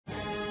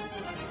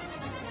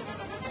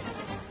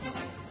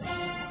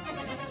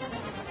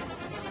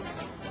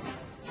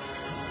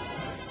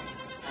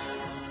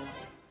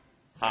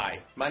Hi,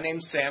 my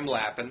name's Sam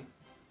Lappin.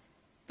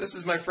 This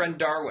is my friend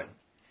Darwin.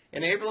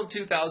 In April of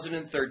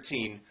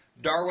 2013,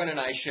 Darwin and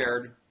I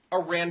shared a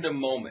random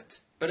moment,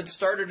 but it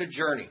started a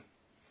journey.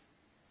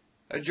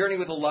 A journey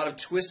with a lot of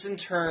twists and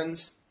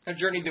turns, a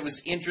journey that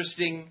was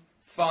interesting,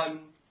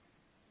 fun,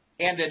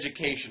 and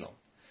educational.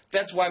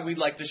 That's why we'd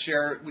like to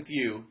share it with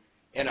you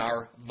in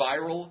our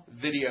viral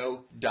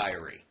video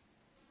diary.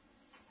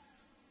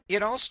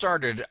 It all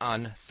started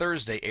on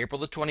Thursday, April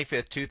the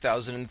 25th,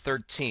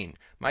 2013.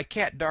 My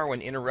cat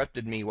Darwin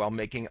interrupted me while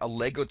making a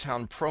Lego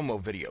Town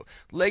promo video.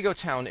 Lego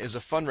Town is a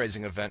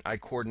fundraising event I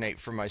coordinate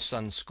for my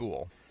son's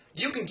school.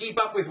 You can keep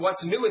up with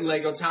what's new in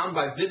Lego Town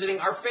by visiting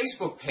our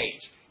Facebook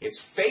page.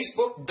 It's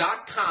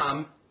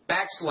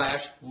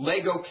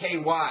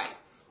facebook.com/LegoKY.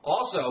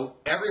 Also,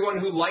 everyone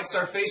who likes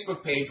our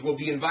Facebook page will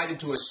be invited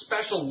to a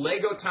special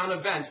Lego Town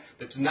event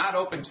that's not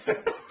open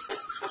to...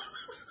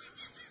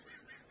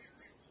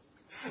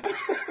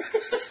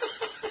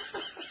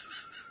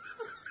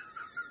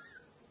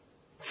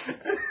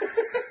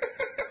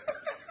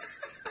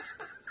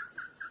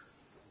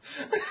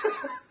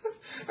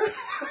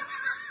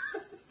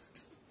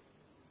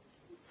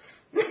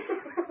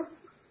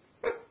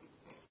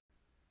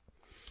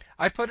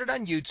 I put it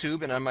on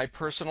YouTube and on my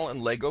personal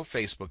and Lego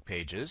Facebook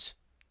pages.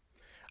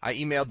 I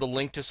emailed the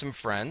link to some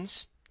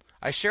friends.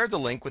 I shared the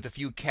link with a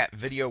few cat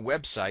video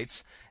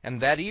websites,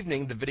 and that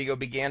evening the video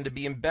began to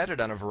be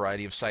embedded on a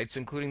variety of sites,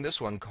 including this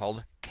one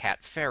called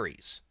Cat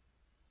Fairies.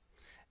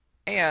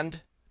 And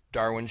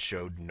Darwin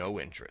showed no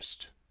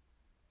interest.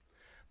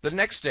 The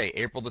next day,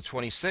 April the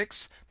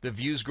 26th, the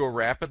views grow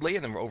rapidly,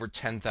 and there were over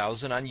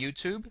 10,000 on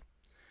YouTube,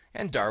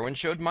 and Darwin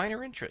showed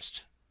minor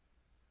interest.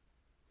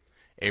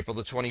 April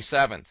the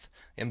 27th,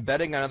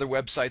 embedding on other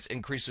websites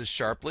increases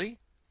sharply.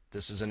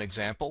 This is an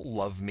example,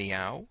 Love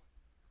Meow.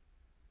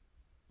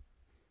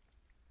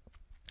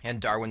 And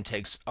Darwin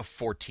takes a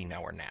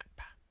 14-hour nap.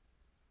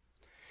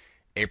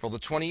 April the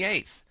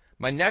 28th,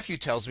 my nephew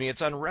tells me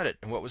it's on Reddit,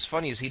 and what was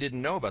funny is he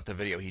didn't know about the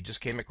video. He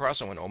just came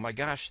across it and went, oh my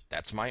gosh,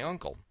 that's my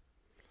uncle.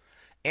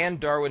 And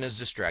Darwin is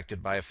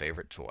distracted by a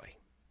favorite toy.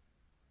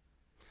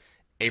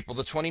 April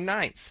the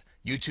 29th,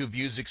 YouTube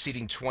views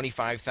exceeding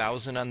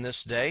 25,000 on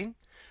this day.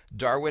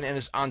 Darwin and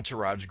his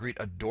entourage greet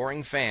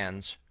adoring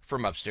fans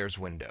from upstairs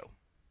window.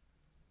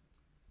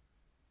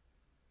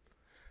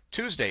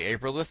 Tuesday,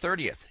 April the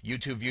 30th,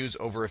 YouTube views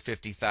over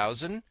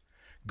 50,000.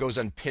 Goes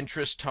on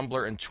Pinterest,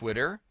 Tumblr, and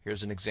Twitter.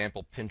 Here's an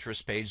example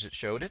Pinterest page that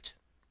showed it.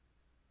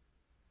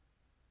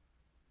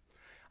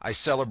 I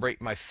celebrate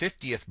my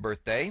 50th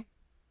birthday.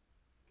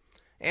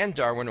 And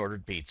Darwin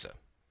ordered pizza.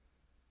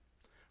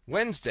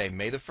 Wednesday,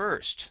 May the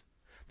 1st.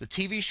 The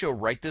TV show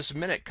Right This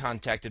Minute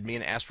contacted me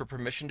and asked for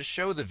permission to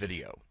show the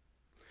video.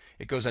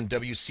 It goes on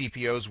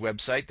WCPO's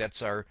website.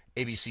 That's our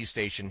ABC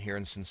station here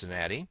in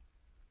Cincinnati.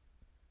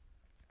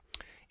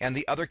 And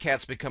the other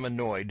cats become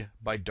annoyed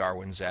by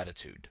Darwin's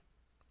attitude.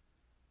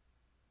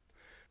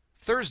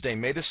 Thursday,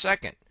 May the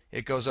 2nd.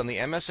 It goes on the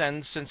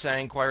MSN,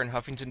 Cincinnati Enquirer, and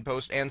Huffington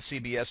Post, and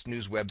CBS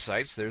News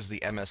websites. There's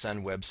the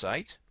MSN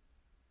website.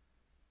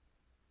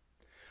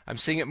 I'm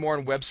seeing it more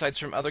on websites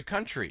from other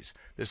countries.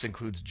 This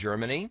includes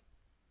Germany,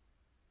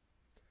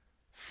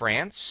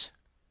 France,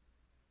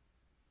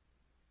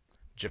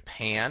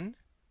 Japan,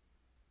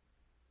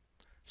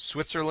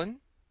 Switzerland,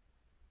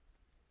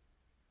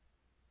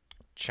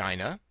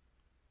 China,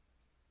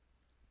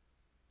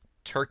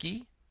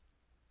 Turkey,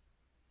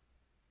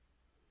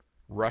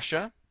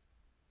 Russia,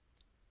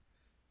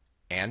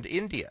 and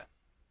India.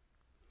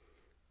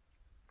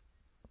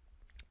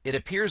 It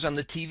appears on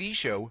the TV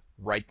show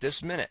Right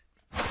This Minute.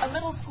 A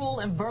middle school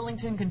in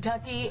Burlington,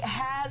 Kentucky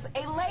has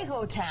a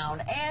Lego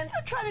Town, and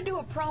they're trying to do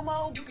a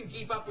promo. You can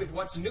keep up with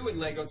what's new in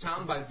Lego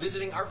Town by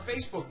visiting our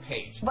Facebook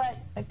page. But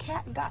a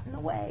cat got in the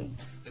way.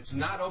 It's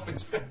not open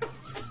to...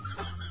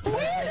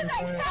 Where did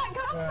that cat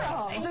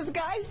come from? This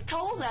guy's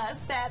told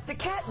us that the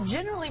cat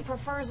generally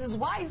prefers his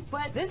wife,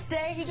 but this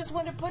day he just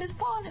wanted to put his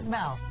paw in his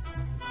mouth.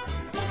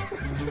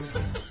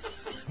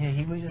 Yeah,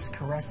 he was just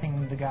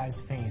caressing the guy's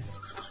face.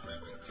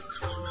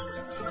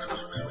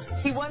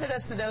 He wanted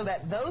us to know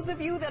that those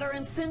of you that are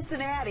in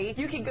Cincinnati,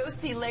 you can go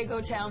see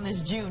Lego Town this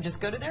June. Just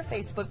go to their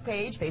Facebook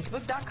page,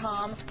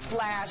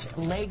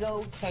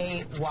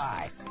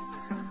 facebook.com/LegoKY.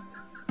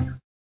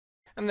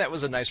 And that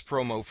was a nice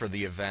promo for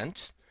the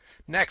event.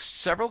 Next,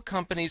 several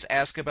companies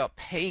ask about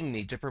paying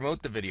me to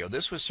promote the video.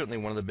 This was certainly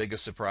one of the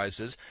biggest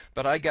surprises,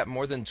 but I got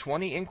more than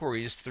 20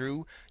 inquiries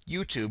through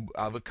YouTube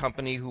of a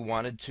company who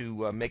wanted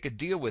to make a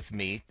deal with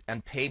me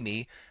and pay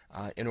me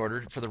in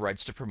order for the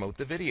rights to promote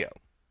the video.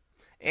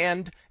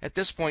 And at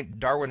this point,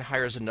 Darwin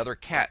hires another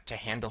cat to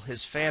handle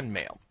his fan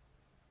mail.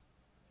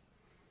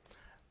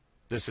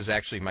 This is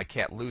actually my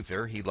cat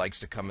Luther. He likes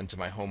to come into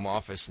my home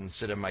office and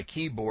sit on my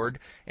keyboard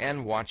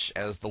and watch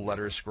as the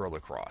letters scroll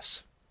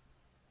across.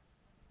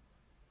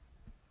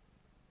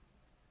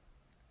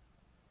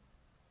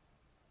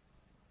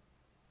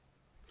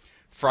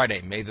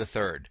 Friday, May the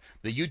 3rd.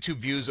 The YouTube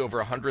views over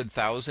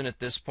 100,000 at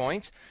this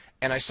point,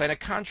 and I sign a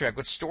contract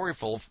with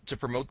Storyful to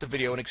promote the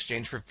video in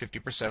exchange for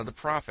 50% of the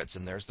profits,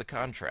 and there's the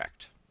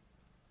contract.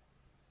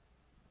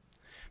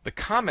 The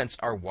comments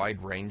are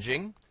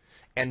wide-ranging,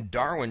 and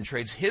Darwin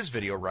trades his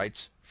video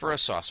rights for a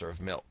saucer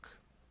of milk.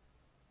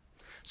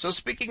 So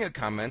speaking of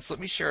comments, let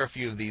me share a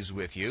few of these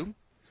with you.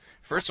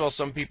 First of all,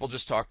 some people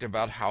just talked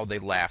about how they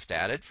laughed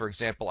at it. For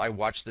example, I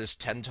watched this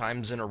 10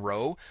 times in a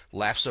row,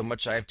 laughed so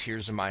much I have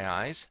tears in my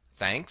eyes.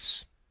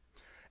 Thanks.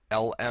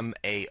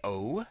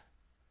 LMAO.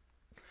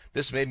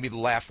 This made me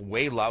laugh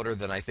way louder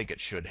than I think it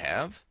should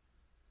have.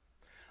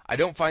 I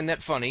don't find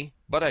that funny,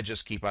 but I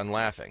just keep on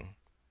laughing.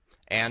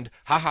 And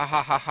ha ha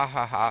ha ha ha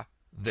ha ha,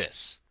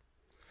 this.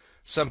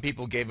 Some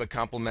people gave a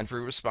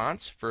complimentary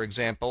response. For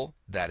example,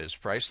 that is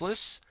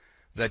priceless.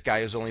 That guy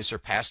is only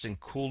surpassed in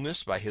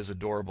coolness by his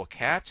adorable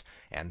cat,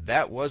 and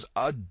that was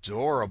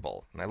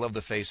adorable. And I love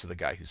the face of the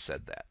guy who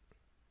said that.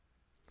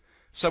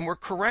 Some were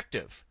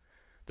corrective.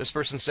 This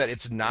person said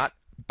it's not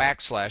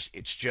backslash,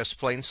 it's just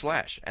plain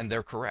slash, and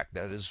they're correct.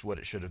 That is what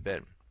it should have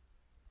been.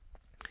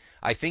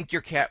 I think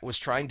your cat was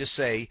trying to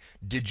say,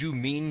 did you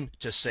mean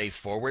to say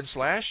forward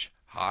slash?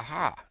 Ha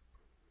ha.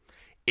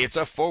 It's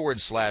a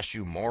forward slash,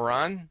 you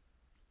moron.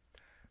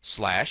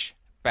 Slash,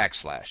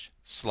 backslash,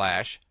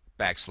 slash,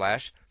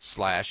 backslash,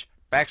 slash,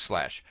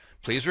 backslash.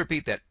 Please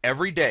repeat that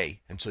every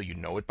day until you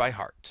know it by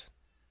heart.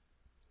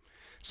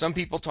 Some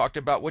people talked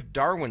about what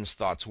Darwin's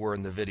thoughts were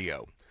in the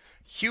video.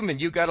 Human,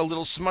 you got a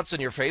little smuts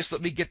on your face.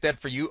 Let me get that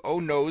for you. Oh,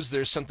 nose,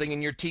 there's something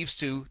in your teeth,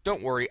 too.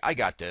 Don't worry, I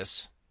got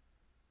this.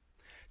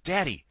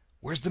 Daddy,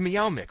 where's the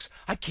Meow Mix?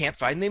 I can't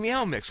find the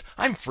Meow Mix.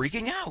 I'm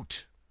freaking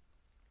out.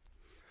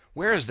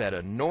 Where is that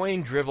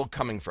annoying drivel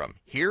coming from?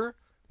 Here?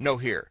 No,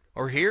 here.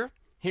 Or here?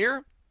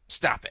 Here?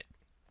 Stop it.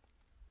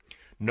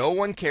 No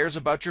one cares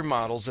about your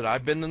models that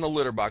I've been in the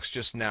litter box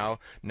just now.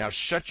 Now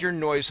shut your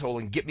noise hole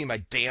and get me my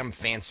damn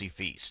fancy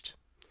feast.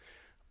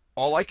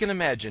 All I can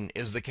imagine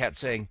is the cat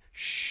saying,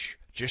 shh,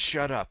 just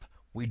shut up.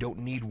 We don't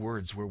need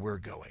words where we're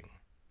going.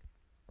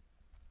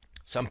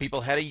 Some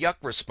people had a yuck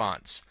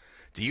response.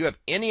 Do you have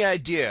any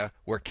idea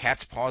where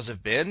cat's paws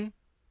have been?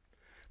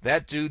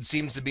 That dude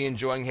seems to be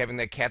enjoying having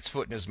that cat's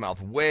foot in his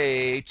mouth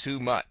way too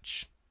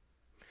much.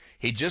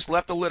 He just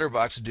left the litter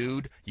box,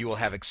 dude. You will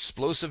have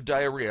explosive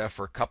diarrhea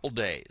for a couple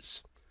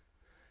days.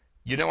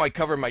 You know I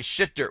cover my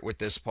shit dirt with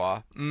this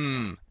paw.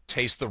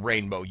 Taste the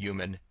rainbow,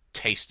 human.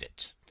 Taste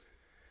it.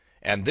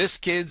 And this,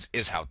 kids,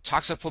 is how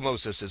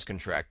toxoplasmosis is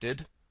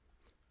contracted.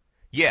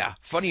 Yeah,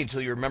 funny until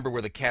you remember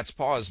where the cat's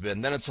paw has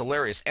been. Then it's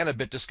hilarious and a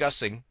bit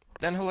disgusting.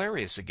 Then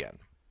hilarious again.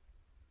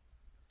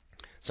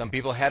 Some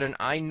people had an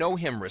I know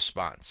him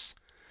response.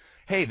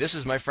 Hey, this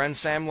is my friend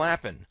Sam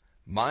Lappin.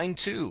 Mine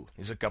too.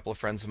 He's a couple of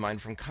friends of mine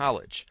from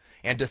college.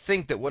 And to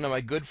think that one of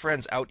my good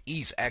friends out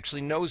east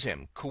actually knows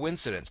him.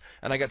 Coincidence.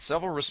 And I got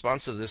several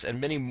responses to this and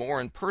many more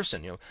in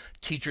person. You know,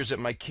 teachers at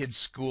my kids'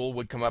 school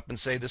would come up and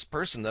say, this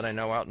person that I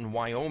know out in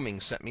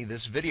Wyoming sent me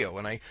this video.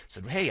 And I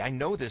said, hey, I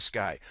know this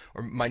guy.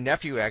 Or my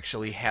nephew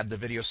actually had the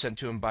video sent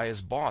to him by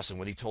his boss. And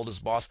when he told his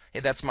boss, hey,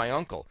 that's my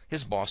uncle,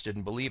 his boss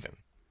didn't believe him.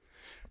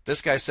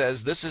 This guy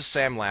says, this is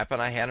Sam Lappin.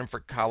 I had him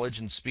for college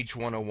and Speech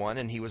 101,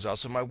 and he was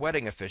also my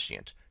wedding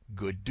officiant.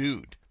 Good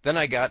dude. Then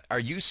I got, are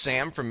you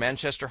Sam from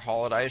Manchester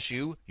Hall at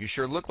ISU? You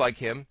sure look like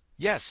him.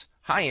 Yes.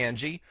 Hi,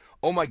 Angie.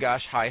 Oh my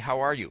gosh, hi, how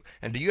are you?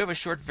 And do you have a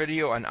short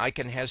video on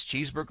Icon Has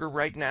Cheeseburger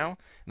right now?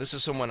 This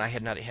is someone I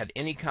had not had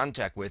any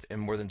contact with in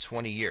more than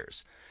 20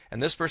 years.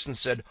 And this person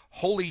said,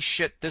 holy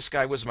shit, this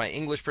guy was my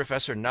English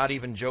professor, not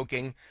even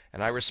joking.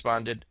 And I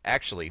responded,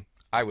 actually,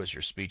 I was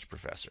your speech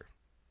professor.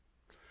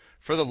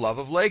 For the love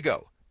of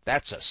Lego,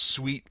 that's a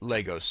sweet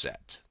Lego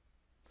set.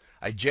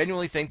 I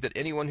genuinely think that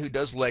anyone who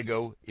does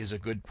Lego is a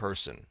good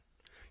person.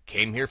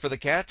 Came here for the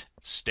cat,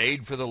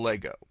 stayed for the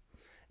Lego.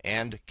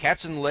 And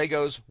cats and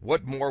Legos,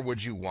 what more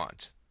would you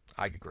want?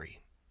 I agree.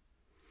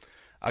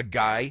 A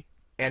guy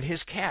and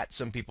his cat,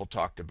 some people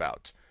talked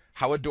about.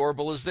 How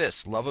adorable is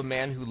this? Love a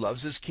man who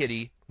loves his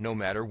kitty no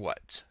matter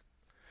what.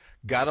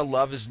 Gotta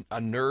love is a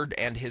nerd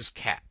and his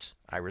cat.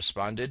 I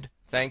responded,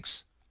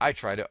 thanks, I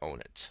try to own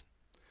it.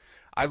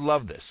 I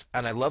love this,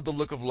 and I love the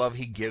look of love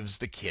he gives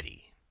the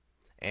kitty.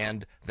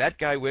 And that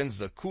guy wins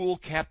the Cool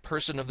Cat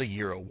Person of the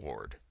Year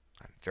award.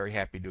 I'm very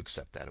happy to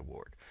accept that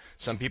award.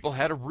 Some people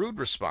had a rude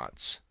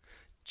response.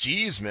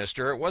 Geez,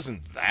 mister, it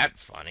wasn't that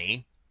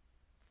funny.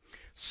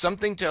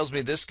 Something tells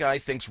me this guy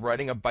thinks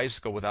riding a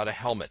bicycle without a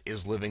helmet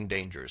is living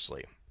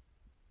dangerously.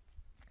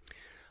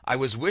 I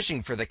was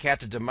wishing for the cat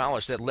to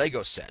demolish that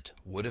Lego set.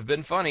 Would have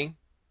been funny.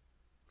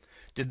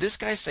 Did this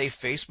guy say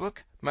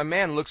Facebook? My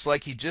man looks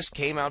like he just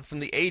came out from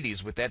the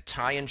 80s with that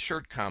tie and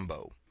shirt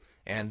combo.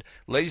 And,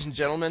 ladies and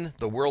gentlemen,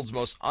 the world's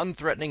most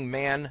unthreatening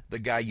man, the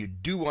guy you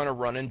do want to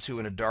run into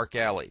in a dark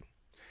alley.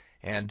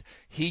 And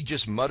he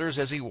just mutters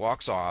as he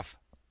walks off,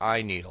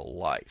 I need a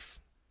life.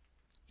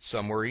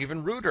 Some were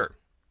even ruder.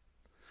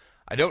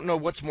 I don't know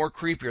what's more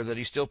creepier, that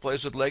he still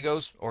plays with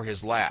Legos or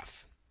his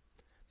laugh.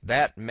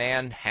 That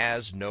man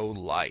has no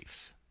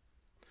life.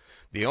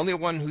 The only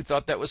one who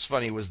thought that was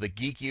funny was the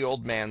geeky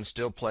old man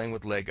still playing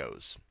with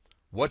Legos.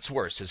 What's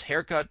worse, his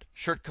haircut,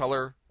 shirt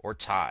color, or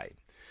tie?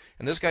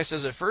 And this guy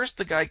says, at first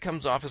the guy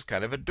comes off as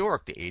kind of a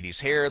dork. The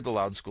 80s hair, the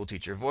loud school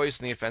teacher voice,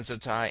 and the offensive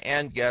tie,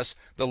 and yes,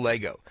 the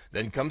Lego.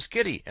 Then comes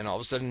Kitty, and all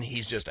of a sudden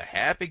he's just a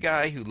happy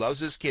guy who loves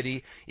his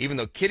kitty, even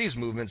though Kitty's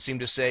movements seem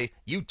to say,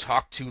 you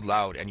talk too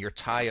loud and your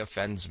tie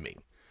offends me.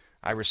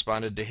 I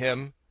responded to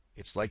him,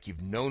 it's like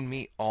you've known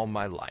me all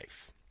my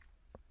life.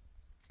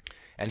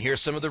 And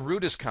here's some of the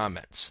rudest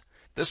comments.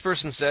 This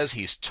person says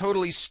he's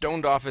totally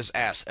stoned off his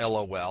ass,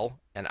 LOL,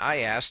 and I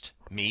asked,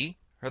 me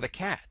or the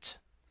cat?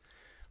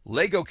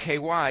 Lego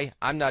KY,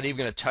 I'm not even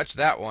going to touch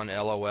that one,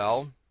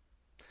 LOL.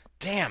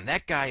 Damn,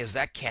 that guy is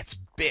that cat's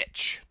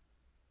bitch.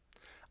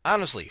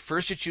 Honestly,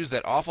 first you choose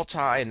that awful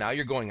tie, and now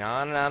you're going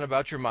on and on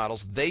about your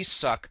models. They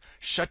suck.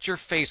 Shut your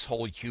face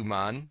hole,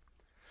 human.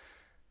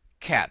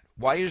 Cat,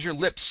 why is your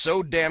lip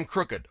so damn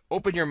crooked?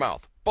 Open your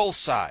mouth, both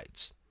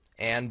sides.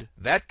 And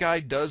that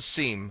guy does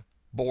seem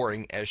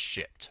boring as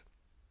shit.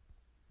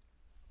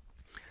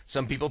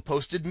 Some people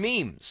posted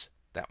memes.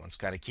 That one's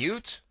kind of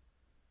cute.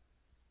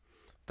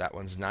 That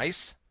one's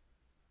nice.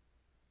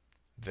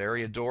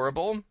 Very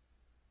adorable.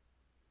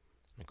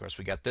 Of course,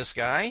 we got this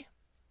guy.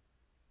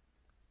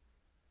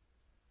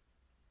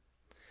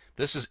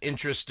 This is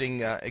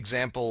interesting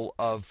example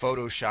of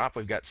Photoshop.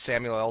 We've got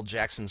Samuel L.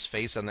 Jackson's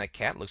face on that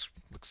cat. Looks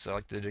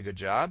like they did a good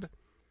job.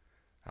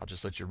 I'll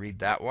just let you read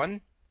that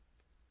one.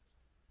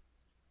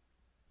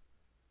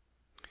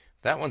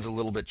 That one's a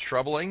little bit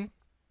troubling.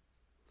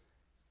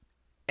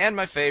 And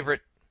my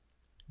favorite,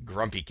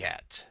 Grumpy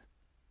Cat.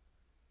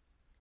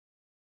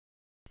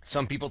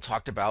 Some people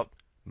talked about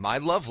my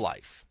love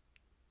life.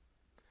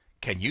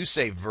 Can you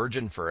say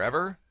virgin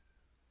forever?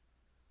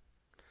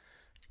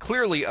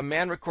 Clearly a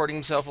man recording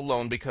himself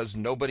alone because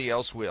nobody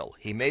else will.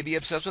 He may be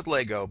obsessed with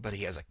Lego, but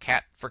he has a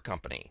cat for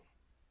company.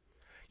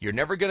 You're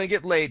never going to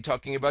get laid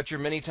talking about your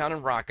Minitown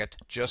and Rocket.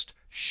 Just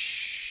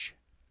shh.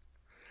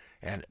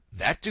 And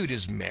that dude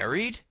is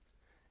married?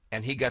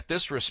 And he got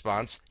this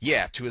response,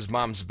 yeah, to his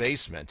mom's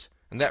basement.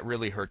 And that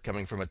really hurt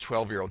coming from a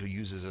 12-year-old who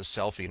uses a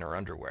selfie in her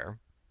underwear.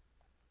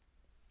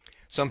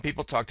 Some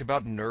people talked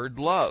about nerd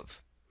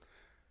love.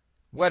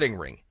 Wedding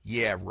ring.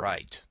 Yeah,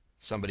 right.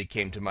 Somebody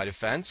came to my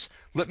defense.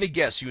 Let me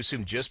guess, you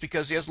assume just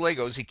because he has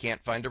Legos he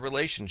can't find a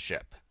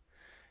relationship.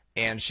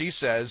 And she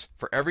says,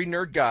 for every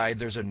nerd guy,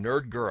 there's a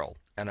nerd girl.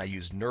 And I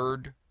use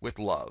nerd with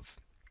love.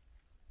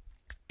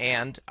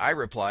 And I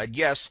replied,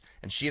 yes,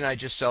 and she and I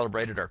just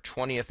celebrated our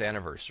 20th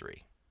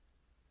anniversary.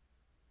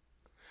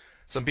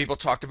 Some people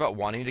talked about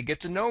wanting to get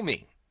to know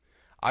me.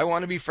 I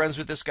want to be friends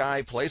with this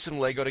guy, play some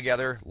Lego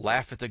together,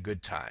 laugh at the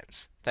good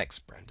times. Thanks,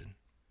 Brendan.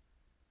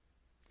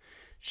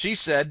 She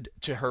said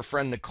to her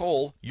friend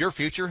Nicole, your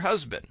future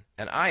husband.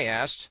 And I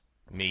asked,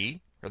 me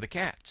or the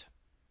cat?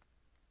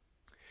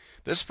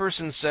 This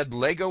person said,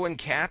 Lego and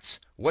cats?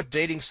 What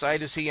dating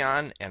site is he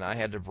on? And I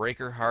had to break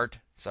her heart.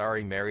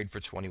 Sorry, married for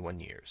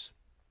 21 years.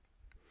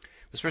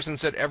 This person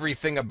said,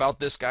 everything about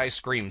this guy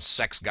screams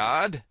sex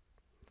god.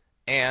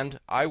 And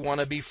I want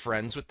to be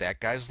friends with that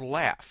guy's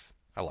laugh.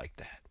 I like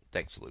that.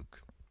 Thanks,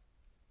 Luke.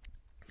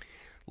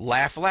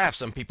 Laugh, laugh.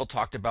 Some people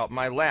talked about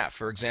my laugh.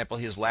 For example,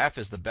 his laugh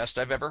is the best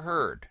I've ever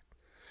heard.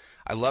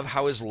 I love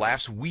how his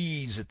laughs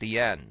wheeze at the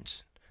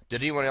end.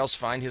 Did anyone else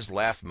find his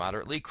laugh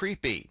moderately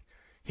creepy?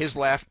 His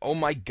laugh, oh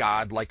my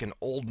God, like an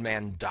old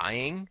man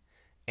dying.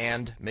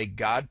 And may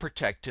God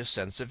protect his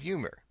sense of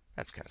humor.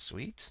 That's kind of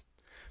sweet.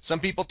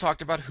 Some people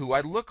talked about who I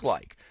look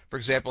like. For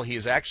example, he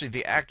is actually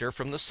the actor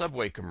from the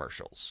Subway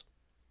commercials.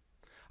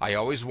 I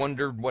always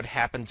wondered what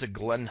happened to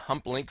Glenn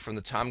Humplink from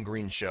the Tom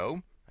Green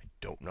Show. I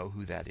don't know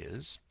who that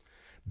is.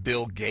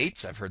 Bill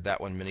Gates, I've heard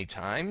that one many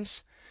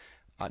times.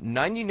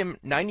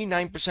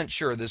 99%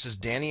 sure this is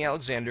Danny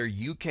Alexander,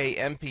 UK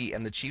MP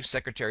and the Chief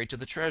Secretary to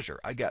the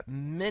Treasurer. I got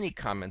many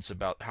comments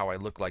about how I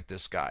look like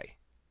this guy.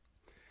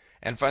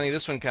 And finally,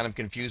 this one kind of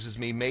confuses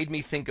me. Made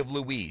me think of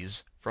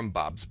Louise from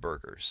Bob's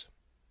Burgers.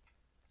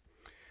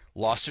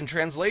 Lost in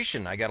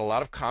translation. I got a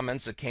lot of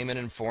comments that came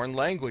in foreign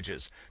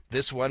languages.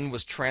 This one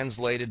was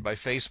translated by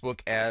Facebook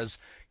as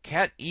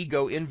cat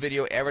ego in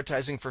video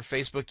advertising for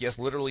Facebook. Yes,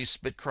 literally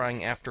spit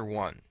crying after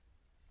one.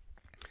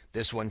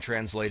 This one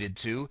translated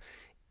to,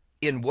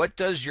 in what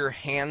does your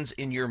hands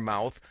in your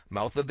mouth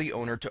of the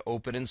owner to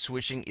open and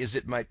swishing is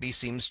it might be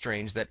seem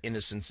strange that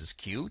innocence is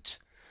cute.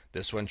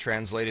 This one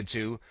translated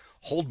to,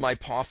 hold my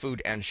paw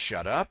food and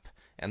shut up.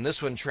 And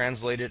this one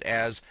translated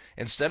as,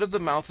 instead of the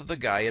mouth of the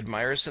guy,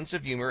 admire his sense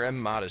of humor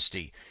and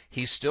modesty.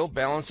 He's still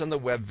balanced on the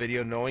web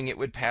video knowing it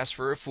would pass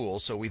for a fool,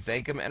 so we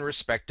thank him and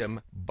respect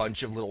him.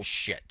 Bunch of little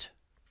shit.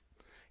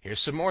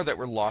 Here's some more that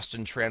were lost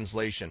in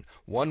translation.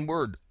 One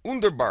word,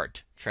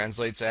 Underbart,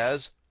 translates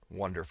as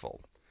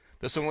wonderful.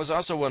 This one was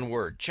also one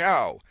word,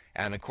 chow,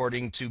 and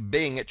according to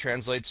Bing it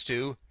translates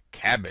to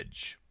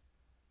cabbage.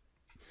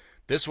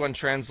 This one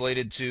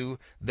translated to,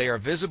 they are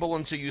visible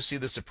until you see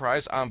the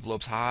surprise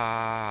envelopes,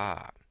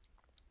 ha.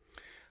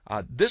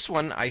 This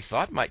one I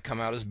thought might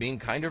come out as being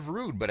kind of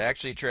rude, but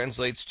actually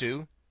translates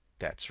to,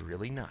 that's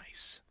really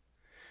nice.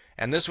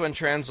 And this one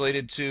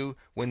translated to,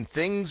 when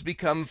things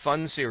become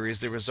fun series,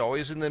 there is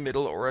always in the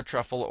middle or a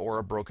truffle or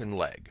a broken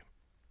leg.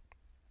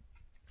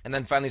 And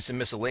then finally some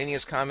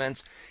miscellaneous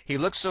comments. He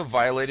looks so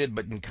violated,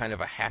 but in kind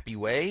of a happy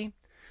way.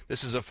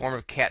 This is a form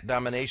of cat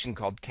domination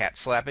called cat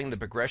slapping. The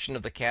progression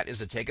of the cat is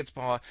to take its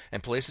paw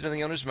and place it in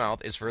the owner's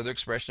mouth is further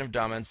expression of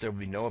dominance. There will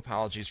be no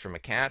apologies from a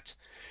cat.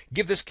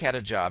 Give this cat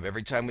a job.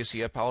 Every time we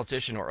see a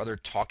politician or other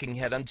talking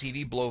head on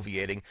TV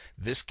bloviating,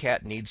 this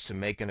cat needs to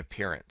make an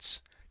appearance.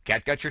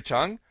 Cat got your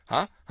tongue?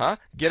 Huh? Huh?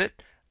 Get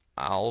it?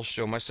 I'll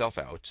show myself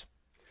out.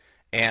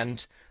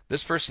 And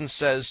this person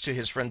says to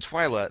his friend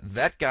Twyla,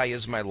 that guy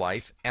is my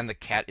life and the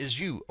cat is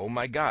you. Oh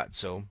my God.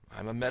 So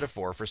I'm a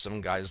metaphor for some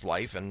guy's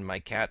life and my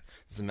cat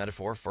is the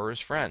metaphor for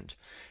his friend.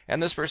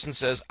 And this person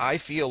says, I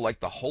feel like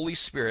the Holy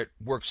Spirit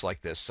works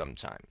like this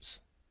sometimes.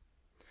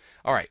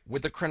 All right,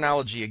 with the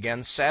chronology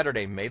again,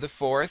 Saturday, May the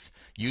 4th,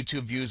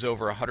 YouTube views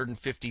over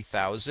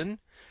 150,000.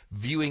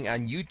 Viewing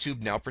on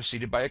YouTube now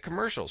preceded by a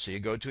commercial. So you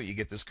go to it, you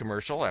get this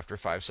commercial. After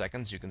 5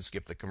 seconds, you can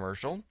skip the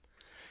commercial.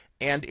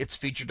 And it's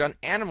featured on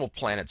Animal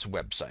Planet's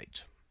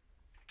website.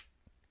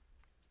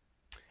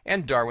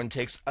 And Darwin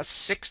takes a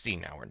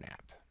 16-hour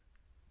nap.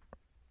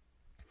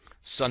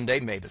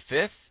 Sunday, May the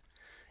 5th.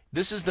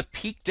 This is the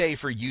peak day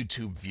for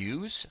YouTube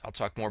views. I'll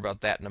talk more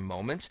about that in a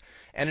moment.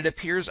 And it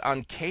appears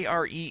on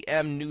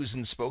KREM News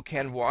in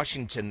Spokane,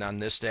 Washington on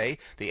this day.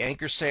 The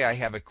anchors say I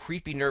have a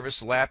creepy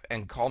nervous lap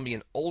and call me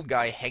an old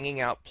guy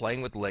hanging out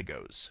playing with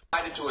Legos.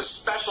 Invited to a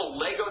special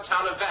Lego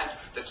Town event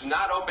that's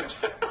not open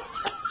to...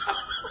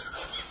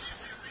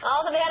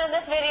 Well, the man in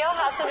this video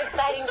has some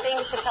exciting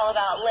things to tell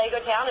about Lego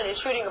Town and is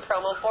shooting a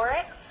promo for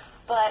it,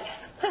 but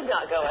does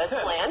not go as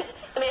planned.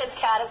 The man's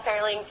cat is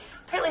apparently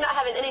not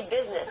having any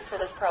business for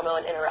this promo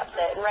and interrupts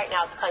it, and right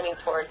now it's climbing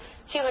toward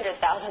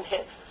 200,000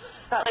 hits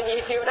on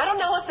YouTube. And I don't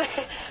know what's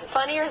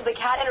funnier, is the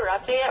cat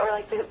interrupting it or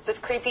like this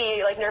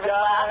creepy, like nervous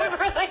laugh for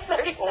like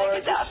 30 seconds after. Or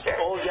just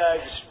old guy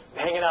just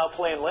hanging out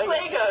playing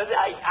Legos. Legos,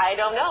 I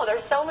don't know.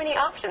 There's so many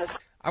options.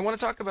 I want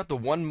to talk about the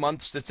 1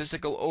 month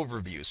statistical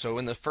overview. So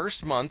in the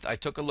first month, I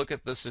took a look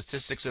at the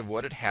statistics of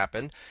what had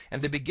happened.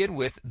 And to begin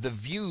with, the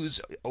views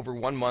over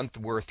 1 month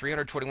were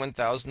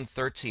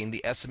 321,013.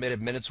 The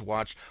estimated minutes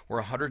watched were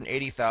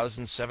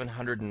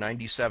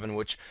 180,797,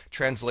 which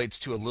translates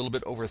to a little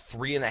bit over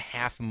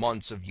 3.5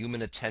 months of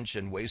human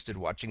attention wasted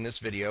watching this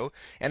video.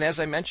 And as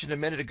I mentioned a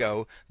minute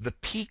ago, the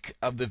peak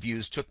of the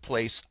views took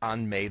place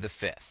on May the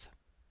 5th.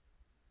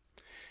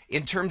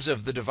 In terms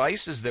of the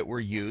devices that were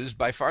used,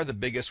 by far the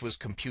biggest was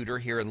computer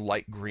here in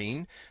light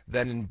green.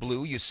 Then in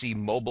blue you see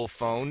mobile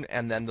phone,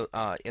 and then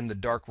in the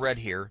dark red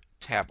here,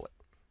 tablet.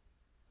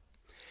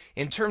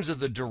 In terms of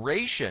the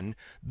duration,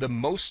 the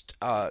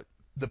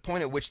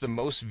point at which the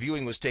most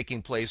viewing was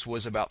taking place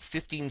was about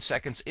 15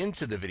 seconds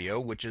into the video,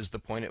 which is the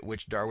point at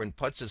which Darwin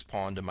puts his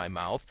paw into my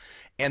mouth.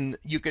 And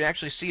you can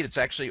actually see it's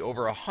actually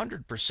over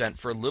 100%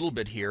 for a little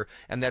bit here,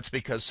 and that's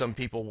because some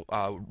people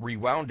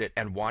rewound it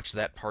and watched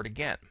that part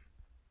again.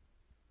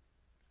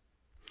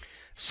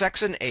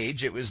 Sex and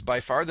age, it was by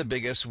far the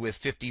biggest with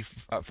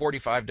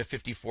 45 to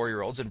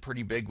 54-year-olds and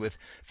pretty big with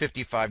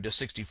 55 to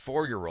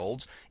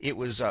 64-year-olds. It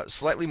was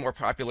slightly more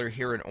popular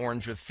here in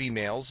orange with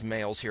females.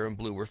 Males here in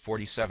blue were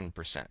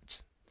 47%.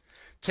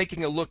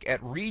 Taking a look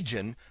at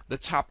region, the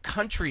top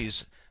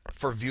countries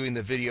for viewing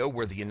the video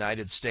were the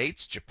United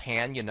States,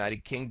 Japan,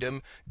 United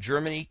Kingdom,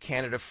 Germany,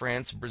 Canada,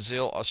 France,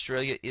 Brazil,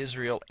 Australia,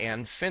 Israel,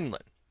 and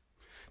Finland.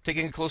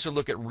 Taking a closer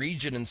look at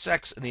region and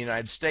sex in the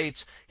United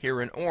States,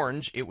 here in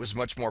orange, it was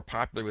much more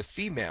popular with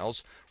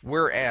females,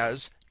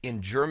 whereas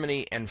in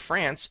Germany and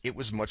France, it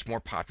was much more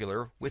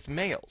popular with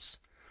males.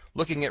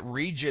 Looking at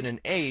region and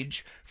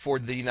age, for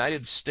the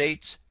United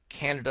States,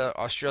 Canada,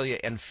 Australia,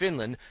 and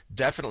Finland,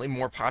 definitely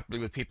more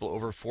popular with people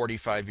over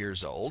 45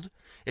 years old.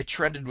 It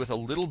trended with a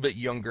little bit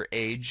younger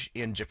age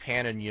in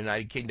Japan and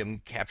United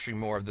Kingdom, capturing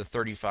more of the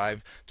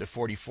 35 to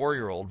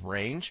 44-year-old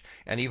range,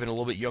 and even a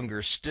little bit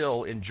younger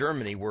still in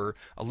Germany, where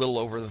a little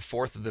over the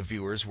fourth of the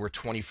viewers were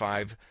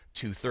 25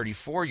 to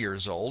 34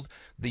 years old.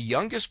 The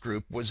youngest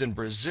group was in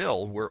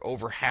Brazil, where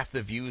over half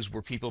the views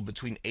were people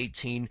between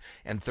 18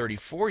 and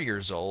 34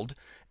 years old,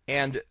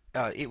 and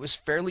it was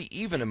fairly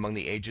even among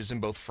the ages in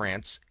both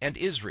France and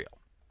Israel.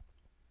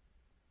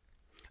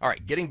 All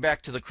right, getting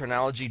back to the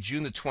chronology,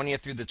 June the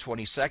 20th through the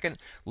 22nd,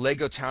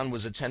 Lego Town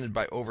was attended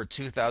by over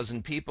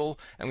 2,000 people,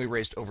 and we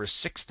raised over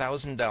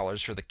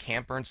 $6,000 for the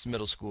Camp Ernst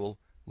Middle School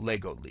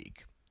Lego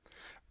League.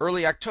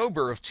 Early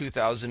October of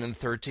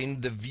 2013,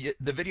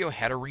 the video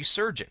had a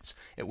resurgence.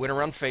 It went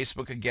around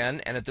Facebook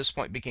again, and at this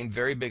point became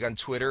very big on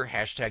Twitter,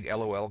 hashtag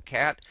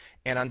LOLCat,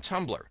 and on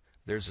Tumblr.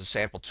 There's a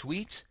sample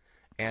tweet,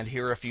 and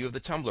here are a few of the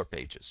Tumblr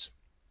pages.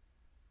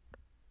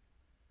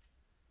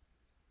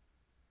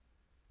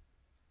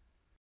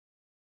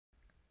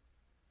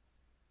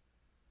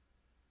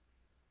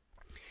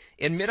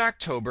 In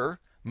mid-October,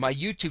 my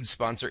YouTube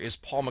sponsor is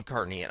Paul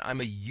McCartney, and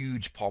I'm a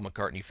huge Paul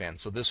McCartney fan,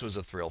 so this was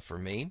a thrill for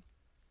me.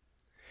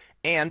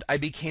 And I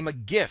became a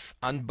GIF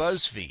on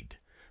BuzzFeed.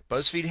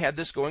 BuzzFeed had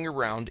this going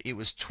around. It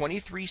was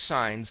 23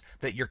 signs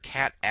that your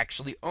cat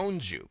actually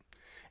owns you.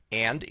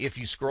 And if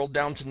you scrolled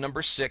down to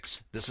number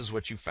 6, this is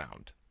what you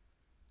found.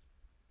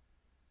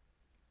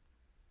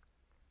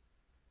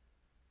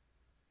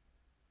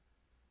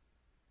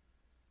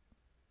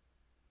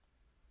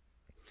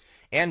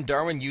 And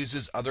Darwin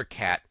uses other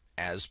cat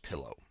as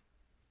pillow.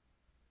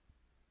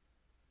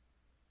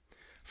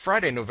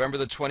 Friday, November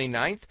the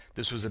 29th,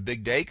 this was a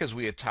big day because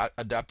we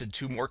adopted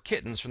 2 more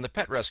kittens from the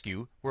pet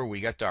rescue where we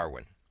got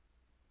Darwin.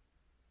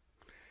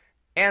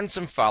 And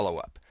some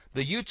follow-up.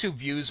 The YouTube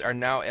views are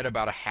now at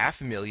about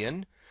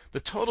 500,000. The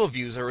total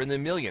views are in the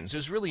millions.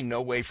 There's really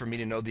no way for me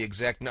to know the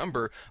exact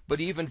number,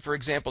 but even, for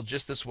example,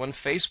 just this one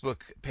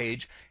Facebook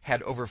page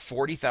had over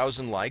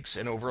 40,000 likes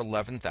and over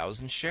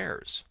 11,000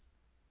 shares.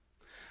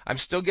 I'm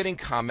still getting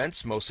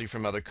comments, mostly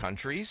from other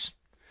countries.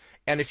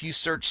 And if you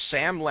search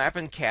Sam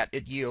Lappin Cat,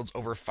 it yields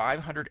over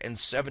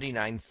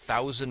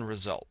 579,000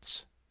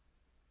 results.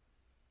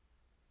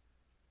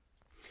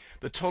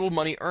 The total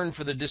money earned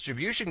for the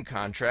distribution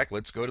contract,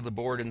 let's go to the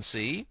board and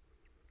see,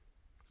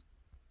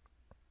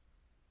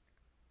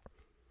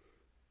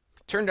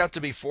 turned out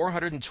to be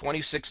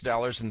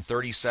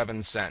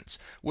 $426.37,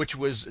 which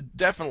was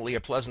definitely a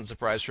pleasant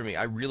surprise for me.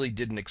 I really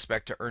didn't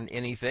expect to earn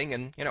anything,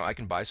 and I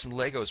can buy some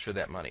Legos for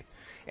that money.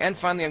 And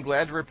finally, I'm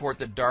glad to report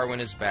that Darwin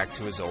is back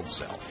to his old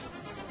self.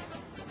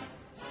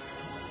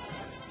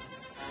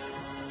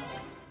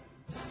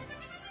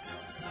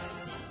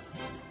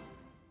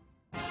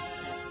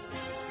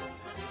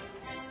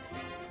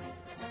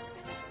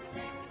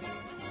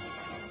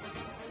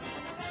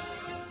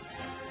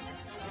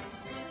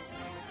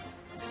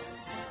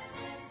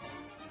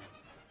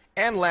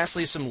 And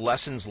lastly, some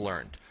lessons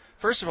learned.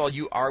 First of all,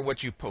 you are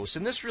what you post,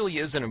 and this really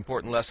is an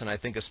important lesson, I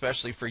think,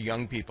 especially for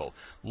young people.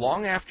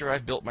 Long after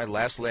I've built my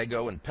last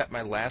Lego and pet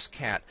my last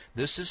cat,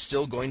 this is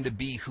still going to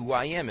be who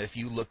I am if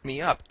you look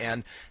me up.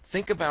 And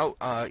think about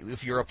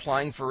if you're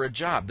applying for a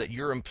job, that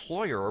your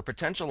employer or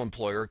potential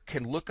employer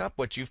can look up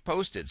what you've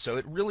posted. So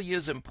it really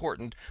is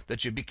important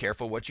that you be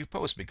careful what you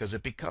post because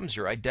it becomes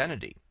your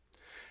identity.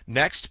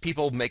 Next,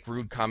 people make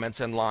rude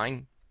comments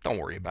online. Don't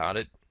worry about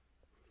it.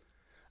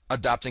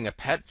 Adopting a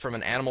pet from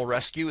an animal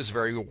rescue is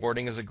very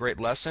rewarding as a great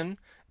lesson.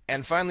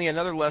 And finally,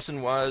 another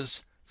lesson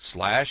was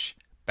 ///////.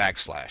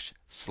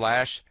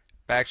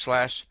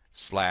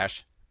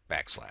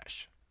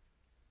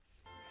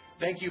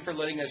 Thank you for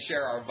letting us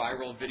share our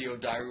viral video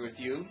diary with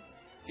you.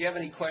 If you have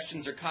any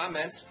questions or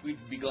comments,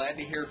 we'd be glad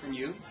to hear from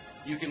you.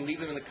 You can leave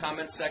them in the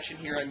comments section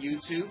here on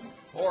YouTube,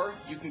 or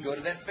you can go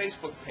to that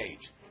Facebook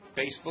page,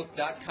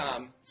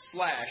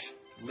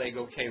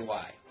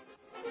 facebook.com/LegoKY.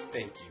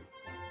 Thank you.